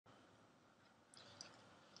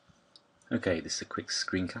Okay, this is a quick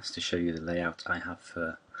screencast to show you the layout I have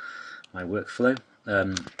for my workflow.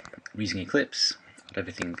 Using Eclipse, got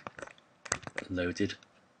everything loaded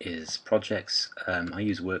is projects. I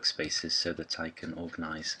use workspaces so that I can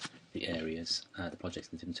organise the areas, the projects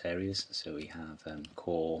in different areas. So we have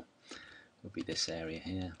core, will be this area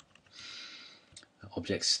here.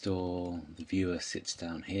 Object store, the viewer sits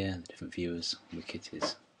down here, the different viewers. Wicket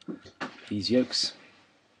is these yolks.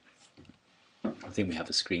 I think we have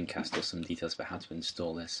a screencast or some details about how to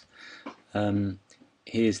install this.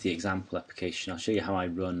 Here's the example application. I'll show you how I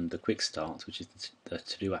run the Quick Start, which is the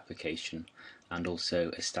to-do application, and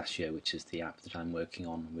also Estachio, which is the app that I'm working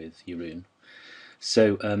on with Jeroen.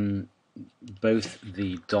 So both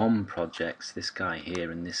the DOM projects, this guy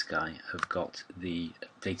here and this guy, have got the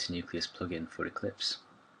Data Nucleus plugin for Eclipse.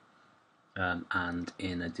 And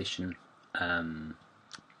in addition,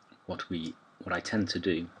 what I tend to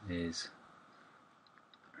do is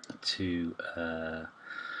to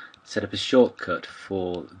set up a shortcut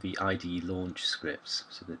for the IDE launch scripts,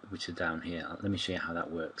 which are down here. Let me show you how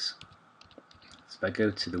that works. So if I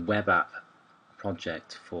go to the web app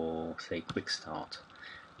project for, say, Quick Start,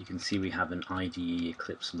 you can see we have an IDE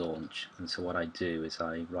Eclipse launch, and so what I do is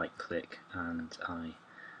I right click and I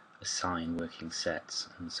assign working sets,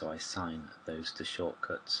 and so I assign those to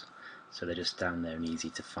shortcuts, so they're just down there and easy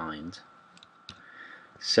to find.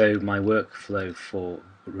 So my workflow for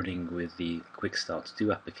running with the Quick Start to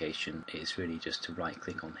Do application is really just to right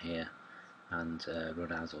click on here and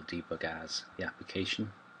run as or debug as the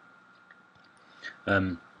application.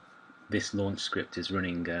 This launch script is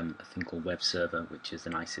running a thing called web server, which is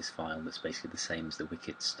an Isis file that's basically the same as the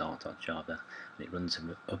wicket start.java, and it runs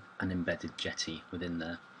an embedded Jetty within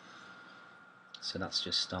there. So that's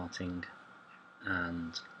just starting,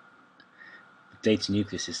 and Data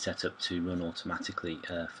Nucleus is set up to run automatically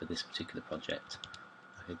for this particular project.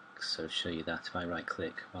 I could sort of show you that if I right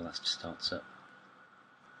click while that just starts up.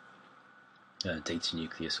 Data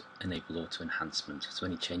Nucleus enable auto enhancement, so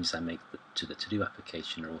any changes I make to the to-do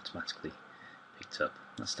application are automatically picked up.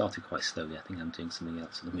 That started quite slowly. I think I'm doing something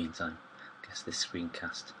else in the meantime. I guess this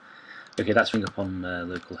screencast. Okay, that's running up on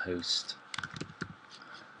localhost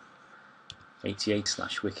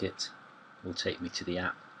 88/wicket will take me to the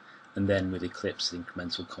app. And then with Eclipse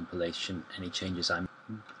incremental compilation, any changes I make,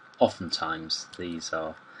 oftentimes these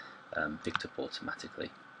are picked up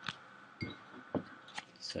automatically.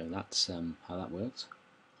 So that's how that works.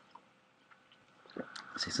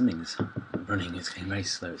 See, something is running, it's getting very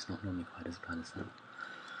slow, it's not normally quite as bad as that.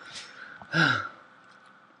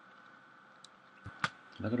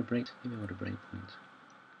 Have I got a break? Maybe I've got a break point.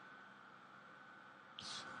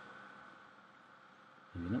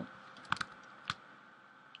 Maybe not.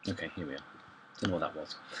 Okay, here we are. Don't know what that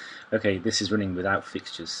was. Okay, this is running without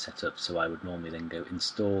fixtures set up, so I would normally then go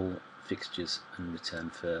install fixtures and return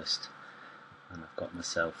first. And I've got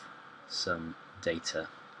myself some data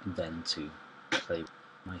then to play.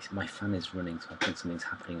 My fan is running, so I think something's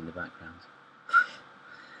happening in the background.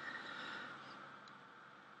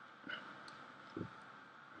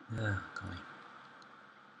 Golly.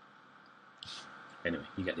 Anyway,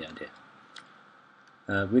 you get the idea.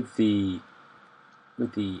 With the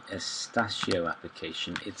Estachio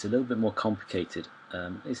application, it's a little bit more complicated.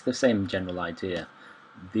 It's the same general idea.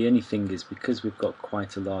 The only thing is, because we've got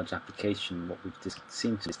quite a large application, what we've just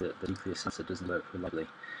seen is that the nucleus sensor doesn't work reliably.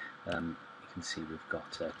 You can see we've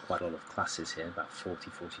got quite a lot of classes here, about 40,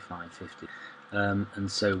 45, 50.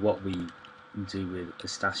 And so what we do with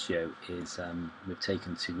Estachio is we've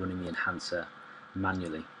taken to running the enhancer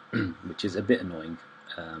manually, which is a bit annoying.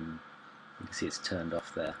 You can see it's turned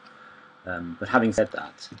off there. But having said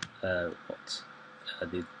that,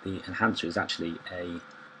 the enhancer is actually a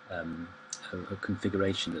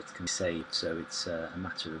configuration that can be saved, so it's a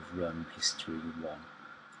matter of run history 1.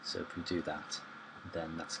 So if we do that,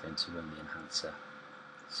 then that's going to run the enhancer.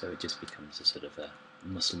 So it just becomes a sort of a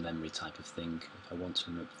muscle memory type of thing. If I want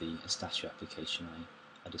to run up the Estachio application,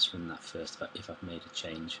 I just run that first if I've made a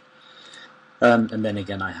change. And then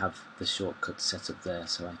again, I have the shortcut set up there,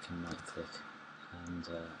 so I can right click and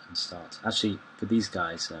start. Actually, for these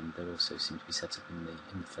guys, they also seem to be set up in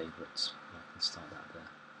the favourites. I can start that there,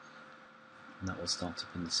 and that will start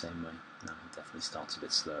up in the same way. Now it definitely starts a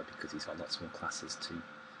bit slower because he's got lots more classes to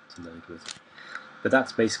load with. But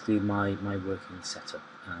that's basically my working setup.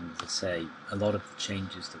 And as I say, a lot of the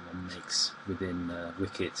changes that one makes within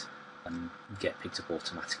Wicket get picked up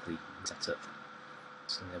automatically and set up.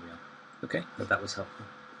 So there we are. Okay, hope that was helpful.